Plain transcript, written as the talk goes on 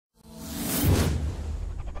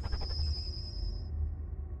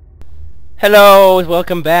Hello,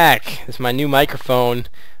 welcome back. This is my new microphone.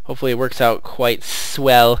 Hopefully it works out quite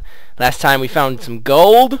swell. Last time we found some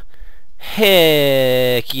gold.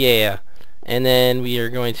 Heck yeah. And then we are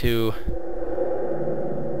going to...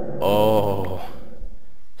 Oh.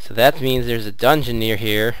 So that means there's a dungeon near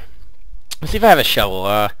here. Let's see if I have a shovel.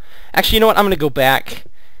 Actually, you know what? I'm going to go back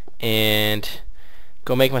and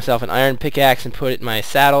go make myself an iron pickaxe and put my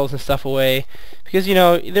saddles and stuff away. Because, you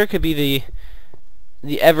know, there could be the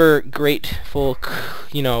ever grateful,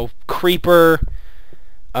 creeper,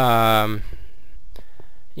 the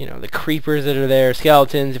creepers that are there,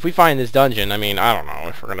 skeletons. If we find this dungeon, I mean, I don't know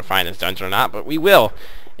if we're gonna find this dungeon or not, but we will.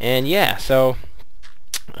 And yeah, so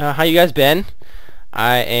how you guys been?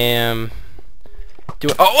 I am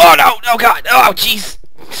doing. Oh no! Oh god! Oh jeez!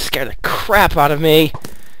 Scared the crap out of me.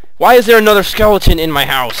 Why is there another skeleton in my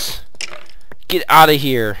house? Get out of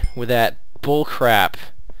here with that bull crap.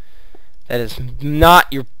 That is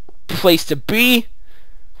not your place to be.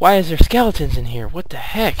 Why is there skeletons in here? What the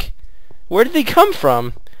heck? Where did they come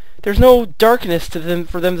from? There's no darkness to them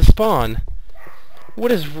for them to spawn.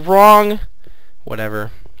 What is wrong?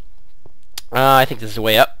 Whatever. I think this is the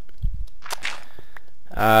way up.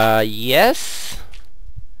 Yes.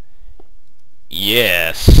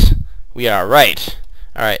 Yes. We are right.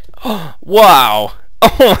 Alright. Oh, wow.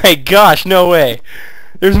 Oh my gosh, no way.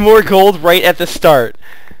 There's more gold right at the start.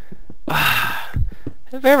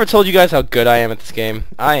 Have I ever told you guys how good I am at this game?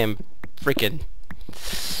 I am freaking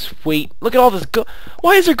sweet. Look at all this gold.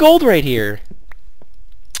 Why is there gold right here?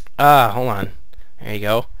 Hold on. There you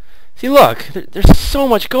go. See, look. There's so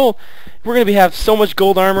much gold. We're going to have so much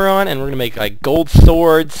gold armor on, and we're going to make, like, gold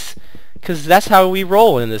swords. Because that's how we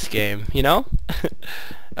roll in this game, you know?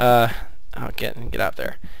 Oh, get out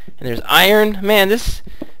there. And there's iron. Man, this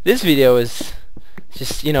video is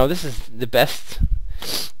just, this is the best...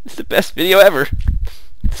 It's the best video ever.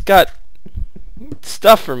 It's got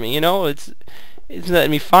stuff for me, It's letting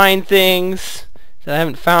me find things that I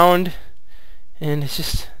haven't found, and it's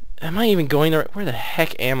just, am I even going there? Where the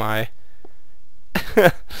heck am I?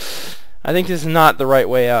 I think this is not the right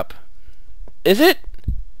way up. Is it?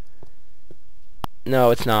 No,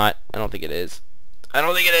 it's not. I don't think it is. I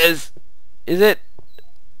don't think it is. Is it?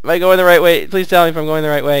 Am I going the right way? Please tell me if I'm going the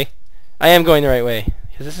right way. I am going the right way.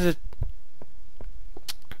 Because this is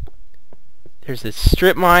there's this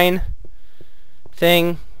strip mine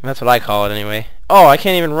thing. That's what I call it anyway. Oh, I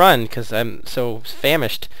can't even run because I'm so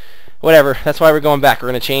famished. Whatever. That's why we're going back. We're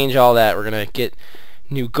going to change all that. We're going to get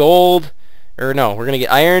new gold. Or no, we're going to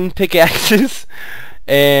get iron pickaxes.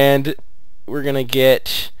 And we're going to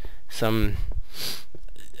get some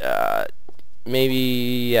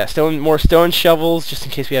maybe more stone shovels just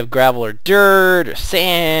in case we have gravel or dirt or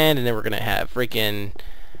sand. And then we're going to have freaking...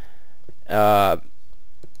 we're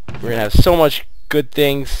going to have so much good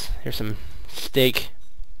things. Here's some steak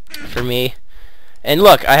for me. And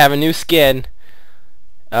look, I have a new skin.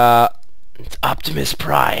 It's Optimus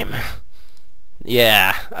Prime.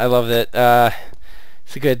 Yeah, I love it.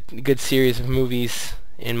 It's a good series of movies,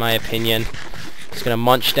 in my opinion. Just going to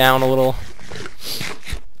munch down a little.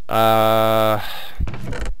 And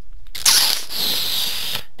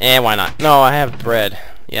why not? No, I have bread.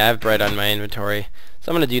 Yeah, I have bread on my inventory.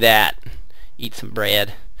 So I'm going to do that. Eat some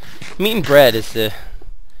bread. Meat and bread is the...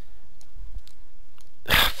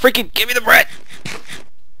 Freaking give me the bread!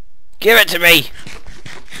 Give it to me!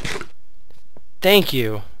 Thank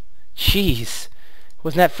you. Jeez.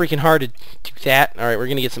 Wasn't that freaking hard to do that? Alright, we're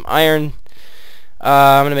gonna get some iron.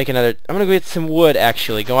 I'm gonna make another... I'm gonna go get some wood,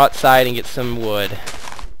 actually. Go outside and get some wood.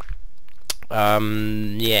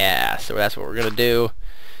 Yeah, so that's what we're gonna do.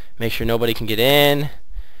 Make sure nobody can get in.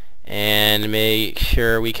 And make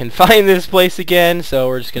sure we can find this place again. So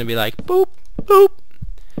we're just going to be like, boop, boop.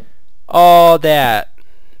 All that.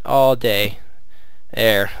 All day.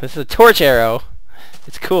 There. This is a torch arrow.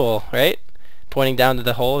 It's cool, right? Pointing down to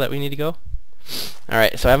the hole that we need to go.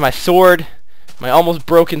 Alright, so I have my sword. My almost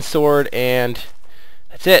broken sword. And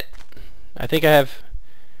that's it. I think I have...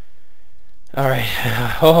 Alright.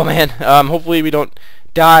 Oh, man. Hopefully we don't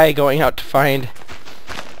die going out to find...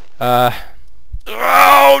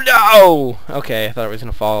 Oh no! Okay, I thought it was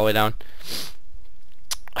gonna fall all the way down.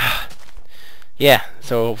 Yeah,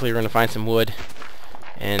 so hopefully we're gonna find some wood.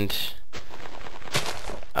 And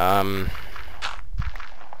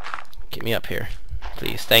get me up here.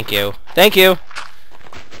 Please. Thank you. Thank you!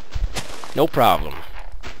 No problem.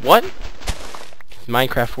 What?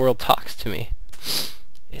 Minecraft World talks to me.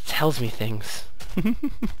 It tells me things.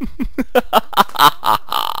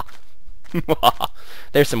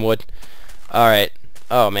 There's some wood. Alright.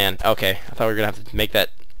 Oh, man. Okay. I thought we were going to have to make that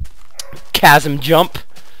chasm jump.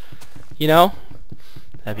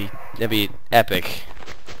 That'd be epic.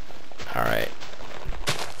 All right.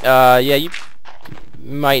 Yeah, you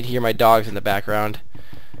might hear my dogs in the background.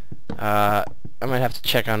 I might have to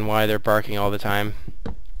check on why they're barking all the time.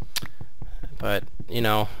 But, you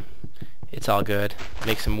know, it's all good.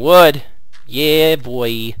 Make some wood. Yeah,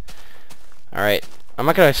 boy. Alright. I'm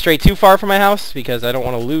not going to stray too far from my house because I don't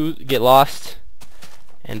want to get lost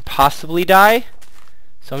and possibly die.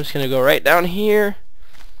 So I'm just going to go right down here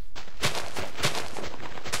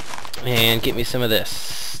and get me some of this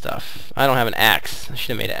stuff. I don't have an axe. I should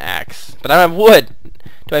have made an axe. But I don't have wood.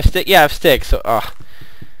 Do I have stick? Yeah, I have sticks. So,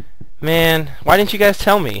 man, why didn't you guys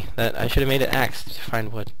tell me that I should have made an axe to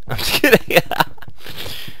find wood? I'm just kidding.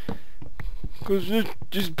 Because it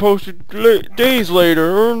just posted days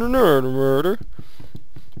later.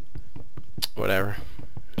 Whatever.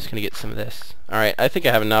 I'm just going to get some of this. Alright, I think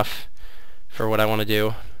I have enough for what I want to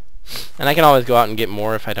do. And I can always go out and get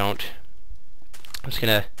more if I don't. I'm just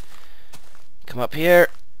going to come up here.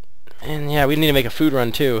 And yeah, we need to make a food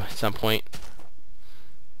run too at some point.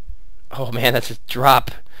 Oh man, that's a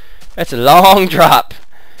drop. That's a long drop.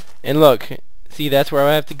 And look, see, that's where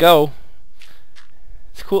I have to go.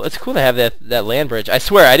 It's cool. It's cool to have that land bridge. I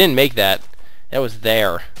swear I didn't make that. That was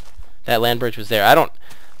there. That land bridge was there.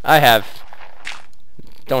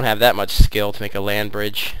 don't have that much skill to make a land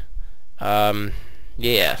bridge.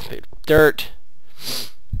 Yeah, dirt.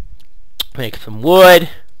 Make some wood.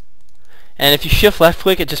 And if you shift left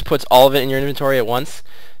click, it just puts all of it in your inventory at once.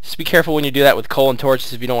 Just be careful when you do that with coal and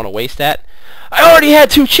torches if you don't want to waste that. I already had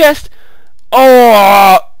 2 chests!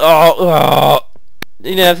 Oh!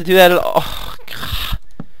 You didn't have to do that at all. Oh, God.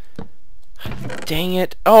 Dang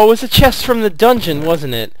it. Oh, it was a chest from the dungeon,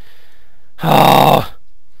 wasn't it? Oh.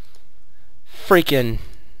 Freaking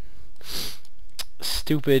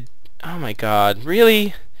stupid. Oh my god.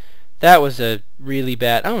 Really? That was a really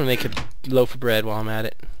bad... I'm gonna make a loaf of bread while I'm at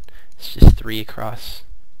it. It's just 3 across.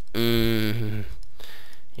 You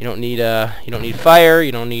don't need fire.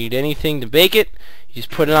 You don't need anything to bake it. You just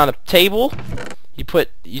put it on a table.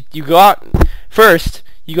 You go out first.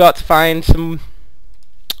 You go out to find some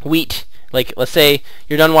wheat. Like, let's say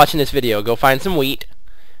you're done watching this video. Go find some wheat,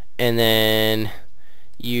 and then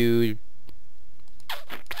you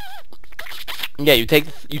take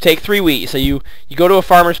 3 wheat. So you go to a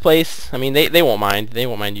farmer's place. I mean, they won't mind. They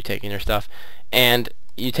won't mind you taking their stuff, and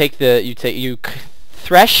you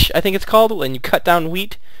thresh, I think it's called, and you cut down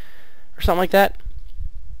wheat or something like that.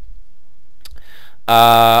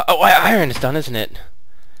 Oh, iron is done, isn't it?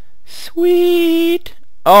 Sweet.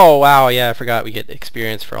 Oh wow, yeah, I forgot we get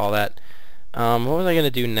experience for all that. What was I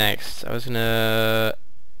gonna do next? I was gonna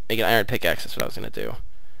make an iron pickaxe. That's what I was gonna do.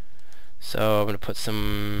 So I'm gonna put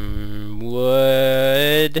some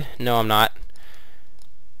wood. No, I'm not.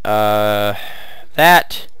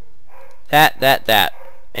 That.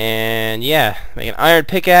 And yeah, make an iron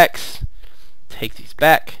pickaxe. Take these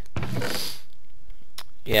back.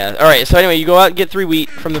 Yeah, alright, so anyway, you go out and get 3 wheat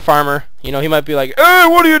from the farmer. You know, he might be like, "Hey,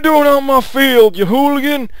 what are you doing out in my field, you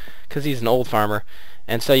hooligan?" Because he's an old farmer.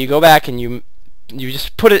 And so you go back and you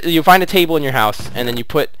just put it, you find a table in your house, and then you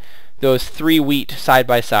put those 3 wheat side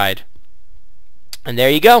by side. And there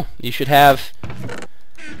you go. You should have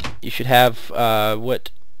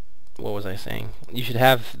what was I saying? You should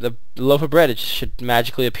have the loaf of bread. It should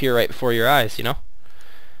magically appear right before your eyes, you know?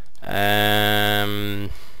 I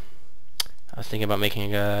was thinking about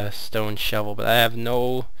making a stone shovel, but I have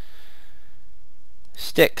no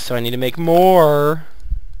sticks, so I need to make more.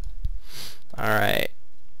 Alright.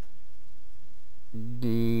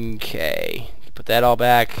 Okay. Put that all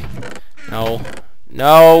back. No.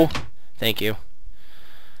 No! Thank you.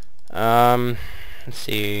 Let's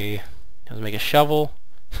see. Let's make a shovel.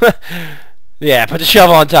 Yeah, put the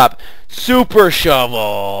shovel on top. Super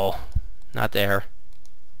shovel. Not there.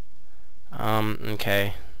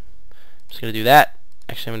 Okay. I'm just gonna do that.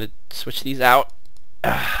 Actually, I'm gonna switch these out.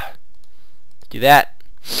 Do that.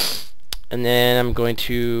 And then I'm going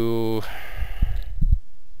to...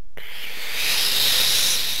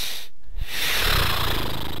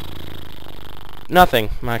 Nothing.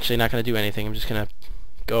 I'm actually not gonna do anything. I'm just gonna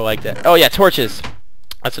go like that. Oh yeah, torches.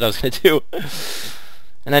 That's what I was gonna do.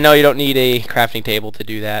 And I know you don't need a crafting table to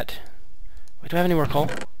do that. Wait, do I have any more coal?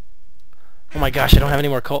 Oh my gosh, I don't have any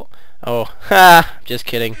more coal. Oh, ha! Just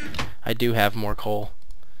kidding. I do have more coal.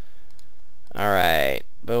 Alright,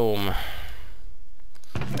 boom.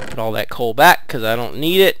 Put all that coal back, because I don't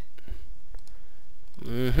need it.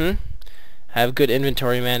 I have good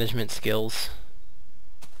inventory management skills.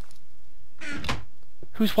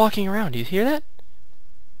 Who's walking around? Do you hear that?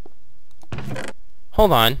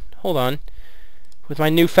 Hold on. Hold on. With my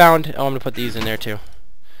newfound... Oh, I'm going to put these in there too.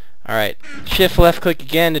 Alright. Shift left click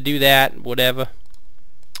again to do that. Whatever.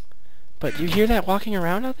 But you hear that walking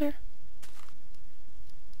around out there?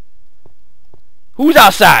 Who's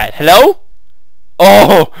outside? Hello?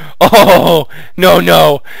 Oh! Oh! No,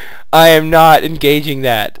 no! I am not engaging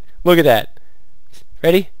that. Look at that.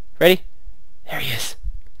 Ready? Ready? There he is.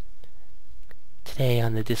 Today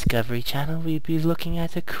on the Discovery Channel, we'll be looking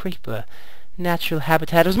at a creeper. Natural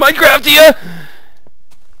habitat of Minecraft here!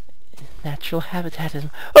 Natural habitat is...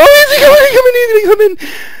 Oh, is he coming? He's coming!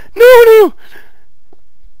 No, no!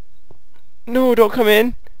 No, don't come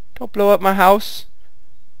in. Don't blow up my house.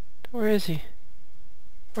 Where is he?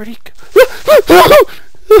 Where'd he go?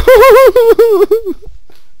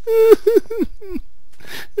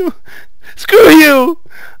 Screw you!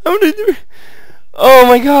 I'm gonna do... Oh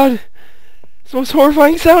my god! It's the most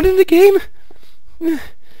horrifying sound in the game!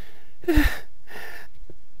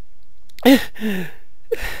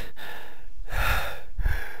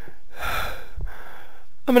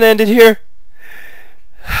 I'm gonna end it here.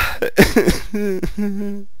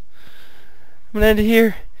 I'm gonna end it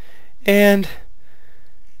here. And...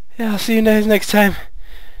 yeah, I'll see you guys next time.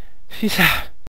 Peace out.